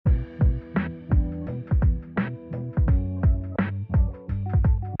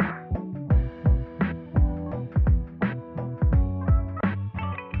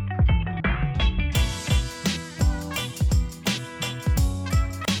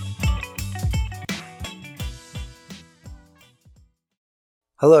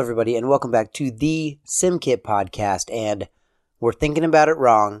Hello, everybody, and welcome back to the SimKit podcast. And we're thinking about it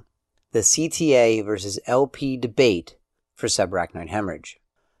wrong, the CTA versus LP debate for subarachnoid hemorrhage.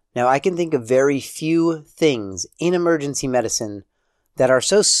 Now, I can think of very few things in emergency medicine that are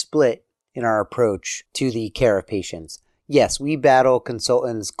so split in our approach to the care of patients. Yes, we battle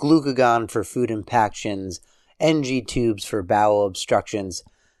consultants, glucagon for food impactions, NG tubes for bowel obstructions,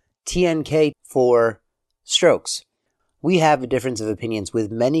 TNK for strokes. We have a difference of opinions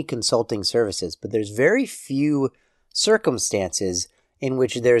with many consulting services, but there's very few circumstances in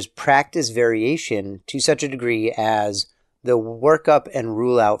which there's practice variation to such a degree as the workup and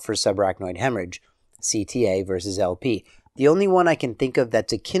rule out for subarachnoid hemorrhage, CTA versus LP. The only one I can think of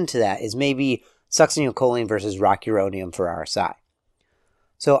that's akin to that is maybe succinylcholine versus rocuronium for RSI.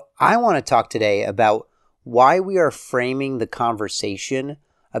 So I want to talk today about why we are framing the conversation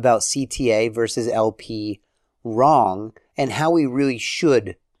about CTA versus LP wrong and how we really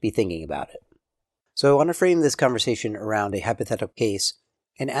should be thinking about it. So I want to frame this conversation around a hypothetical case.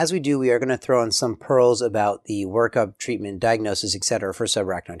 And as we do, we are going to throw in some pearls about the workup, treatment, diagnosis, etc. for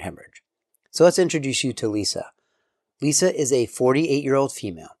subarachnoid hemorrhage. So let's introduce you to Lisa. Lisa is a 48-year-old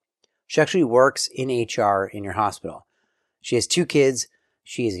female. She actually works in HR in your hospital. She has 2 kids.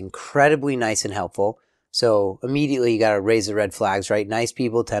 She is incredibly nice and helpful. So immediately you got to raise the red flags, right? Nice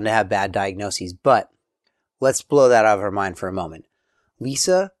people tend to have bad diagnoses, but let's blow that out of her mind for a moment.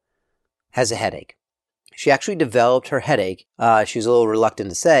 Lisa has a headache. She actually developed her headache, she was a little reluctant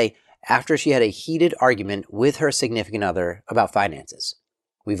to say, after she had a heated argument with her significant other about finances.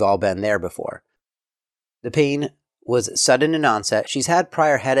 We've all been there before. The pain was sudden in onset. She's had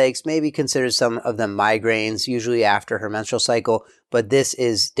prior headaches, maybe considered some of them migraines, usually after her menstrual cycle, but this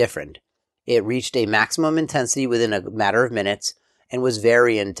is different. It reached a maximum intensity within a matter of minutes and was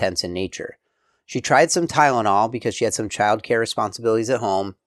very intense in nature. She tried some Tylenol because she had some childcare responsibilities at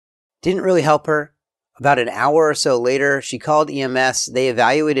home. Didn't really help her. About an hour or so later, she called EMS. They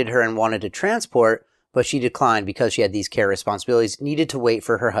evaluated her and wanted to transport, but she declined because she had these care responsibilities, needed to wait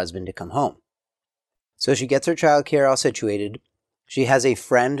for her husband to come home. So she gets her childcare all situated. She has a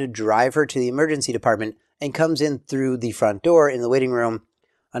friend drive her to the emergency department and comes in through the front door in the waiting room.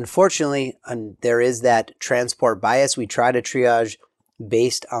 Unfortunately, there is that transport bias. We try to triage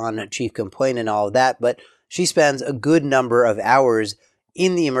based on chief complaint and all of that, but she spends a good number of hours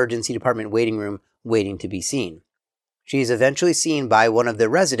in the emergency department waiting room waiting to be seen. She is eventually seen by one of the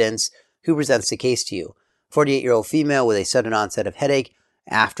residents who presents the case to you. 48-year-old female with a sudden onset of headache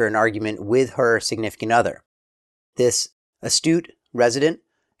after an argument with her significant other. This astute resident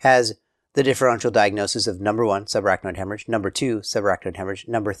has the differential diagnosis of number 1, subarachnoid hemorrhage, number 2, subarachnoid hemorrhage,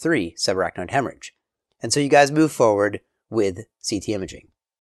 number 3, subarachnoid hemorrhage. And so you guys move forward with CT imaging.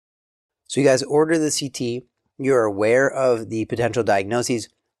 So you guys order the CT, you're aware of the potential diagnoses.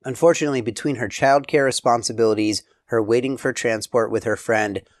 Unfortunately, between her childcare responsibilities, her waiting for transport with her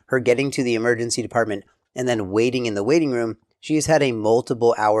friend, her getting to the emergency department, and then waiting in the waiting room, she has had a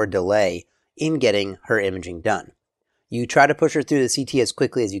multiple hour delay in getting her imaging done. You try to push her through the CT as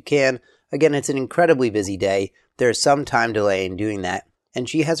quickly as you can. Again, it's an incredibly busy day. There's some time delay in doing that, and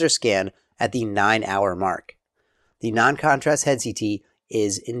she has her scan at the 9-hour mark. The non-contrast head CT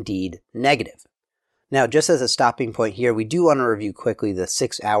is indeed negative. Now, just as a stopping point here, we do want to review quickly the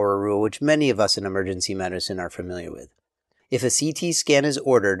 6-hour rule, which many of us in emergency medicine are familiar with. If a CT scan is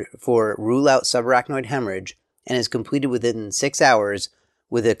ordered for rule-out subarachnoid hemorrhage and is completed within 6 hours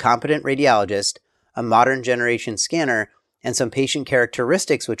with a competent radiologist, a modern generation scanner, and some patient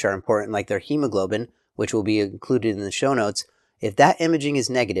characteristics which are important like their hemoglobin, which will be included in the show notes, if that imaging is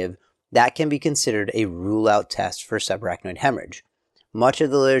negative, that can be considered a rule-out test for subarachnoid hemorrhage. Much of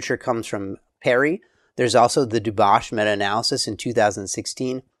the literature comes from Perry. There's also the Dubois meta-analysis in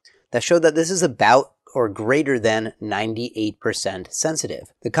 2016 that showed that this is about or greater than 98%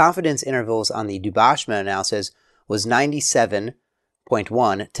 sensitive. The confidence intervals on the Dubois meta-analysis was 97.1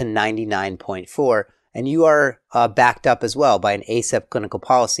 to 99.4, and you are backed up as well by an ACEP clinical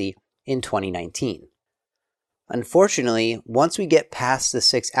policy in 2019. Unfortunately, once we get past the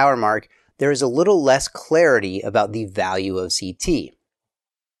 6-hour mark, there is a little less clarity about the value of CT.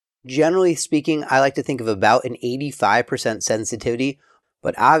 Generally speaking, I like to think of about an 85% sensitivity,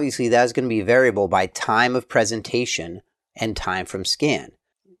 but obviously that is going to be variable by time of presentation and time from scan.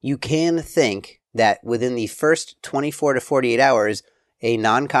 You can think that within the first 24 to 48 hours, a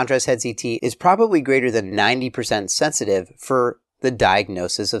non-contrast head CT is probably greater than 90% sensitive for the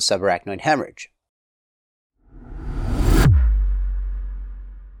diagnosis of subarachnoid hemorrhage.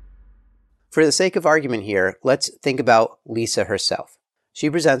 For the sake of argument here, let's think about Lisa herself. She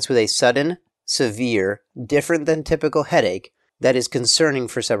presents with a sudden, severe, different than typical headache that is concerning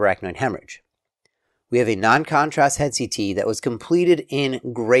for subarachnoid hemorrhage. We have a non-contrast head CT that was completed in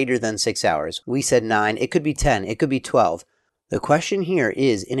greater than 6 hours. We said 9, it could be 10, it could be 12. The question here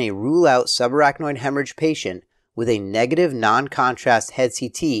is, in a rule-out subarachnoid hemorrhage patient with a negative non-contrast head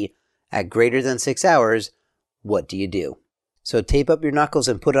CT at greater than 6 hours, what do you do? So tape up your knuckles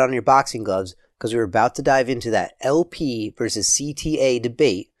and put on your boxing gloves, because we're about to dive into that LP versus CTA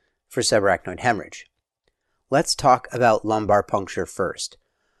debate for subarachnoid hemorrhage. Let's talk about lumbar puncture first.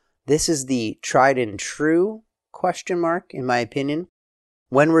 This is the tried and true question mark, in my opinion.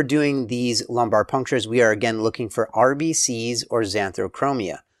 When we're doing these lumbar punctures, we are again looking for RBCs or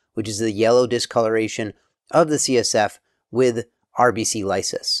xanthochromia, which is the yellow discoloration of the CSF with RBC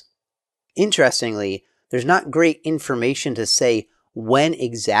lysis. Interestingly, there's not great information to say when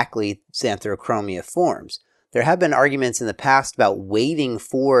exactly xanthochromia forms. There have been arguments in the past about waiting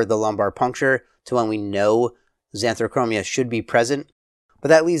for the lumbar puncture to when we know xanthochromia should be present, but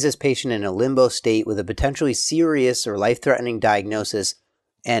that leaves this patient in a limbo state with a potentially serious or life-threatening diagnosis,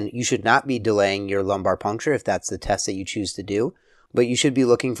 and you should not be delaying your lumbar puncture if that's the test that you choose to do, but you should be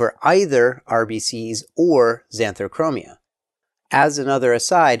looking for either RBCs or xanthochromia. As another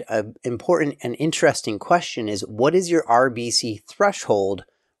aside, an important and interesting question is, what is your RBC threshold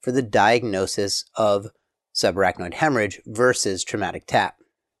for the diagnosis of subarachnoid hemorrhage versus traumatic tap?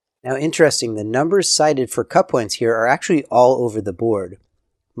 Now, interesting, the numbers cited for cut points here are actually all over the board.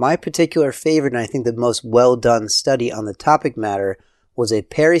 My particular favorite, and I think the most well-done study on the topic matter, was a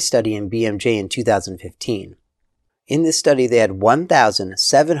Perry study in BMJ in 2015. In this study, they had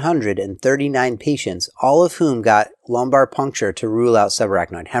 1,739 patients, all of whom got lumbar puncture to rule out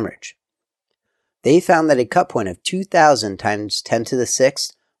subarachnoid hemorrhage. They found that a cut point of 2,000 times 10 to the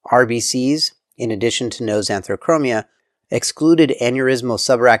 6th RBCs, in addition to no xanthochromia, excluded aneurysmal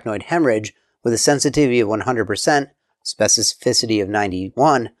subarachnoid hemorrhage with a sensitivity of 100%, specificity of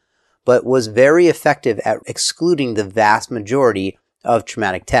 91, but was very effective at excluding the vast majority of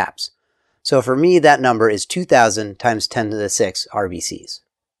traumatic taps. So for me, that number is 2,000 times 10 to the 6 RBCs.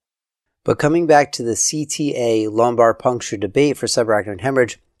 But coming back to the CTA lumbar puncture debate for subarachnoid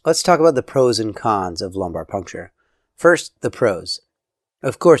hemorrhage, let's talk about the pros and cons of lumbar puncture. First, the pros.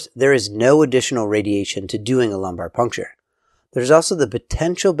 Of course, there is no additional radiation to doing a lumbar puncture. There's also the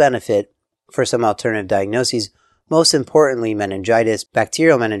potential benefit for some alternative diagnoses, most importantly meningitis,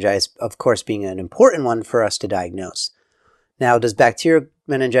 bacterial meningitis, of course, being an important one for us to diagnose. Now, does bacterial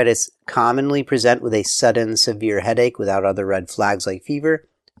meningitis commonly present with a sudden severe headache without other red flags like fever?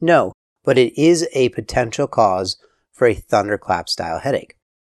 No, but it is a potential cause for a thunderclap-style headache.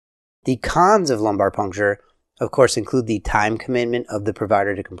 The cons of lumbar puncture, of course, include the time commitment of the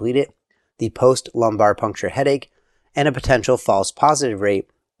provider to complete it, the post-lumbar puncture headache, and a potential false positive rate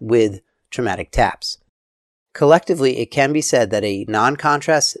with traumatic taps. Collectively, it can be said that a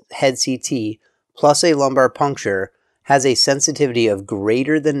non-contrast head CT plus a lumbar puncture has a sensitivity of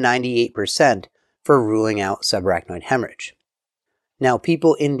greater than 98% for ruling out subarachnoid hemorrhage. Now,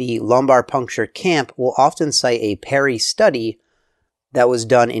 people in the lumbar puncture camp will often cite a Perry study that was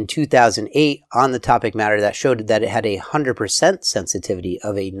done in 2008 on the topic matter that showed that it had a 100% sensitivity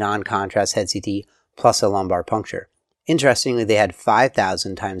of a non-contrast head CT plus a lumbar puncture. Interestingly, they had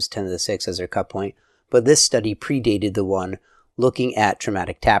 5,000 times 10 to the 6 as their cut point, but this study predated the one looking at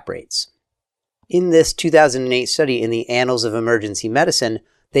traumatic tap rates. In this 2008 study in the Annals of Emergency Medicine,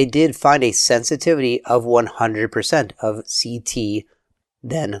 they did find a sensitivity of 100% of CT,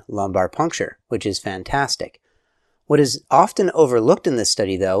 then lumbar puncture, which is fantastic. What is often overlooked in this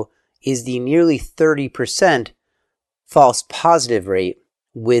study, though, is the nearly 30% false positive rate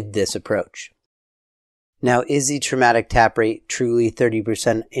with this approach. Now, is the traumatic tap rate truly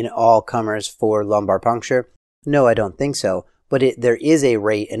 30% in all comers for lumbar puncture? No, I don't think so, but there is a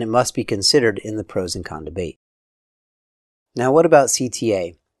rate and it must be considered in the pros and cons debate. Now, what about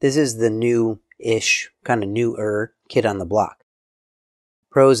CTA? This is the new-ish, kind of newer kid on the block.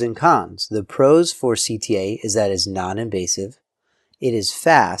 Pros and cons. The pros for CTA is that it's non-invasive, it is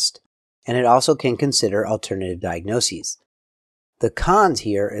fast, and it also can consider alternative diagnoses. The cons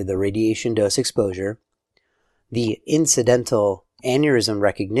here are the radiation dose exposure, the incidental aneurysm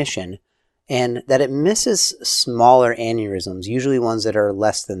recognition, and that it misses smaller aneurysms, usually ones that are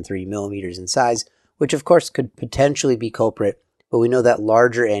less than 3 millimeters in size, which of course could potentially be culprit, but we know that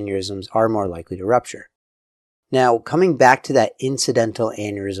larger aneurysms are more likely to rupture. Now, coming back to that incidental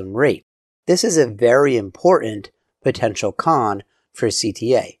aneurysm rate, this is a very important potential con for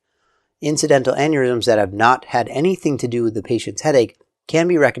CTA. Incidental aneurysms that have not had anything to do with the patient's headache can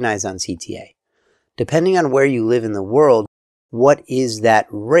be recognized on CTA. Depending on where you live in the world, what is that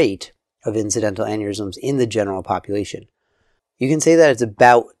rate of incidental aneurysms in the general population? You can say that it's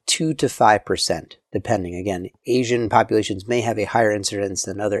about 2 to 5%, depending. Again, Asian populations may have a higher incidence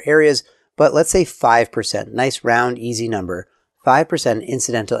than other areas, but let's say 5%, nice round, easy number, 5%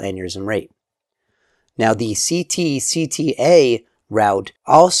 incidental aneurysm rate. Now, the CTA route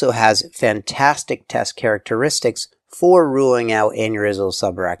also has fantastic test characteristics for ruling out aneurysmal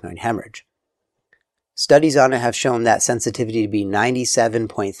subarachnoid hemorrhage. Studies on it have shown that sensitivity to be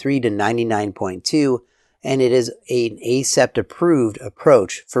 97.3 to 99.2, and it is an ACEPT-approved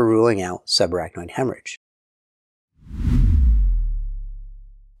approach for ruling out subarachnoid hemorrhage.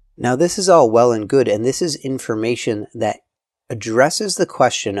 Now, this is all well and good, and this is information that addresses the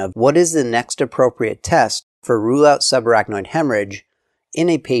question of what is the next appropriate test for rule out subarachnoid hemorrhage in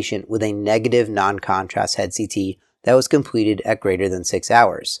a patient with a negative non-contrast head CT that was completed at greater than 6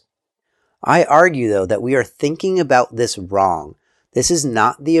 hours. I argue, though, that we are thinking about this wrong. This is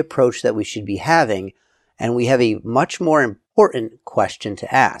not the approach that we should be having, and we have a much more important question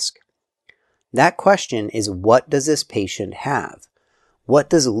to ask. That question is, what does this patient have? What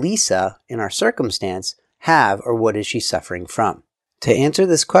does Lisa, in our circumstance, have, or what is she suffering from? To answer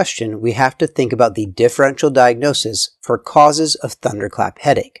this question, we have to think about the differential diagnosis for causes of thunderclap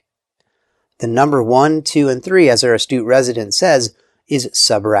headache. The number 1, 2, and 3, as our astute resident says, is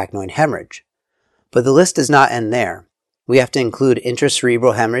subarachnoid hemorrhage. But the list does not end there. We have to include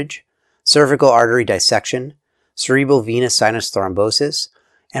intracerebral hemorrhage, cervical artery dissection, cerebral venous sinus thrombosis,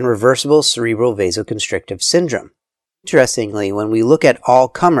 and reversible cerebral vasoconstrictive syndrome. Interestingly, when we look at all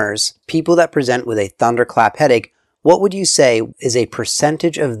comers, people that present with a thunderclap headache, what would you say is a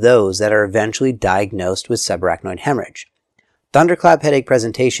percentage of those that are eventually diagnosed with subarachnoid hemorrhage? Thunderclap headache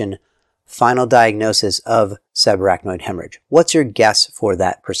presentation, final diagnosis of subarachnoid hemorrhage. What's your guess for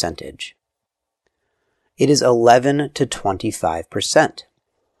that percentage? It is 11 to 25%.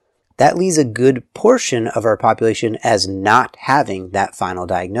 That leaves a good portion of our population as not having that final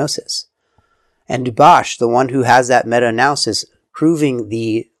diagnosis. And Dubosh, the one who has that meta-analysis proving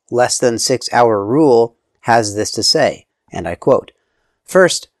the less than 6 hour rule, has this to say, and I quote,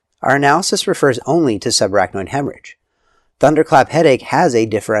 "First, our analysis refers only to subarachnoid hemorrhage. Thunderclap headache has a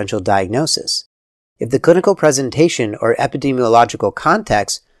differential diagnosis. If the clinical presentation or epidemiological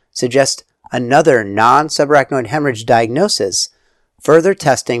context suggests another non-subarachnoid hemorrhage diagnosis, further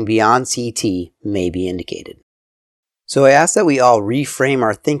testing beyond CT may be indicated." So I ask that we all reframe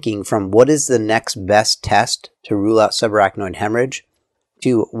our thinking from what is the next best test to rule out subarachnoid hemorrhage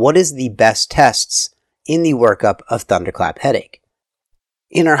to what is the best tests in the workup of thunderclap headache.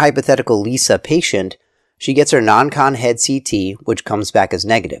 In our hypothetical Lisa patient, she gets her non-con head CT, which comes back as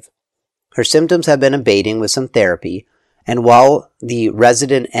negative. Her symptoms have been abating with some therapy, and while the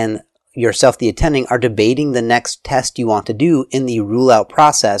resident and yourself, the attending, are debating the next test you want to do in the rule-out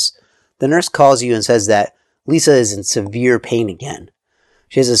process, the nurse calls you and says that Lisa is in severe pain again.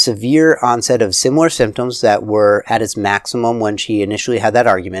 She has a severe onset of similar symptoms that were at its maximum when she initially had that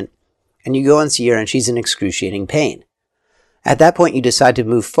argument, and you go and see her and she's in excruciating pain. At that point, you decide to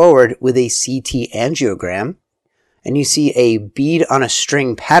move forward with a CT angiogram, and you see a bead on a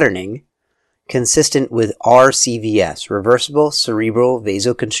string patterning consistent with RCVS, reversible cerebral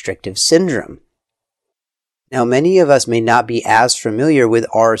vasoconstrictive syndrome. Now, many of us may not be as familiar with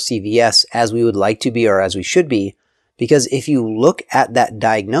RCVS as we would like to be or as we should be, because if you look at that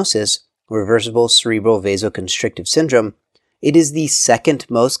diagnosis, reversible cerebral vasoconstrictive syndrome, it is the second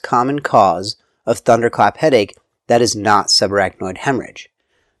most common cause of thunderclap headache that is not subarachnoid hemorrhage.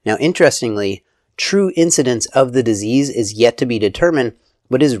 Now, interestingly, true incidence of the disease is yet to be determined,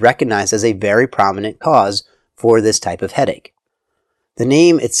 but is recognized as a very prominent cause for this type of headache. The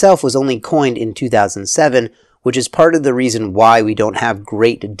name itself was only coined in 2007, which is part of the reason why we don't have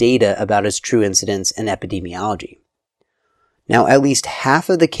great data about its true incidence and epidemiology. Now, at least half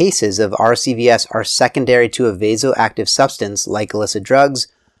of the cases of RCVS are secondary to a vasoactive substance like illicit drugs,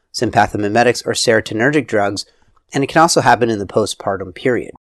 sympathomimetics, or serotonergic drugs, and it can also happen in the postpartum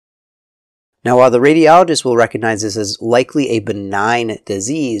period. Now, while the radiologist will recognize this as likely a benign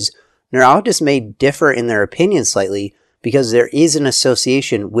disease, neurologists may differ in their opinion slightly because there is an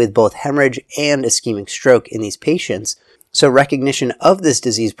association with both hemorrhage and ischemic stroke in these patients, so recognition of this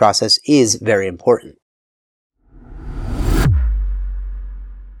disease process is very important.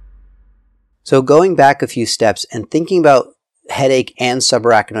 So going back a few steps and thinking about headache and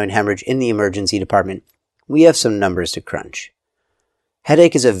subarachnoid hemorrhage in the emergency department, we have some numbers to crunch.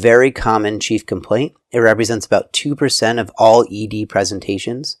 Headache is a very common chief complaint. It represents about 2% of all ED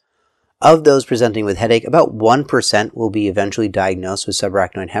presentations. Of those presenting with headache, about 1% will be eventually diagnosed with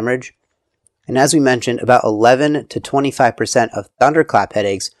subarachnoid hemorrhage. And as we mentioned, about 11 to 25% of thunderclap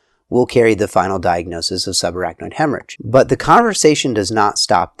headaches will carry the final diagnosis of subarachnoid hemorrhage. But the conversation does not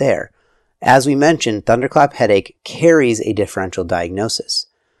stop there. As we mentioned, thunderclap headache carries a differential diagnosis.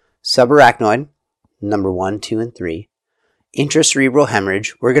 Subarachnoid, number 1, 2, and 3. Intracerebral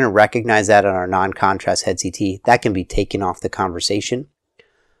hemorrhage, we're going to recognize that on our non-contrast head CT. That can be taken off the conversation.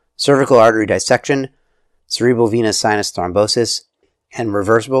 Cervical artery dissection, cerebral venous sinus thrombosis, and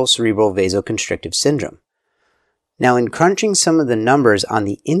reversible cerebral vasoconstrictive syndrome. Now, in crunching some of the numbers on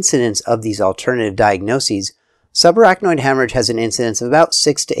the incidence of these alternative diagnoses, subarachnoid hemorrhage has an incidence of about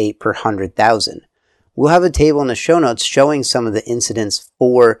 6 to 8 per 100,000. We'll have a table in the show notes showing some of the incidence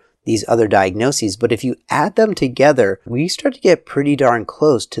for these other diagnoses, but if you add them together, we start to get pretty darn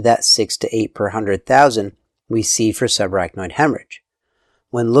close to that 6 to 8 per 100,000 we see for subarachnoid hemorrhage.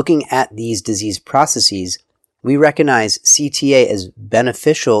 When looking at these disease processes, we recognize CTA as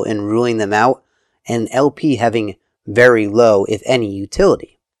beneficial in ruling them out and LP having very low, if any,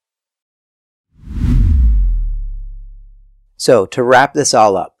 utility. So, to wrap this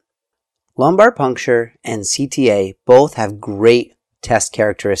all up, lumbar puncture and CTA both have great test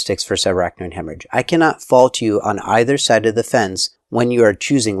characteristics for subarachnoid hemorrhage. I cannot fault you on either side of the fence when you are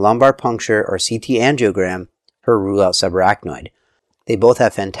choosing lumbar puncture or CT angiogram for rule out subarachnoid. They both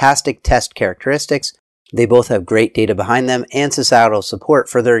have fantastic test characteristics, they both have great data behind them, and societal support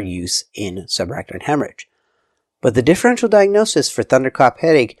for their use in subarachnoid hemorrhage. But the differential diagnosis for thunderclap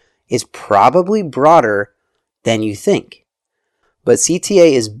headache is probably broader than you think. But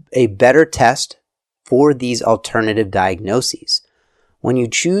CTA is a better test for these alternative diagnoses. When you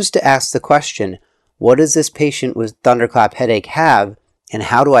choose to ask the question, what does this patient with thunderclap headache have, and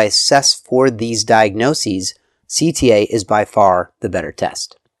how do I assess for these diagnoses, CTA is by far the better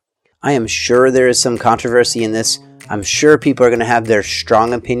test. I am sure there is some controversy in this. I'm sure people are going to have their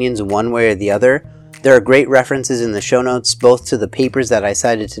strong opinions one way or the other. There are great references in the show notes, both to the papers that I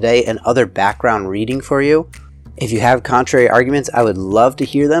cited today and other background reading for you. If you have contrary arguments, I would love to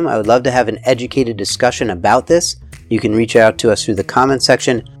hear them. I would love to have an educated discussion about this. You can reach out to us through the comment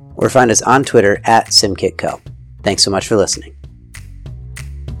section or find us on Twitter at SimKitCo. Thanks so much for listening.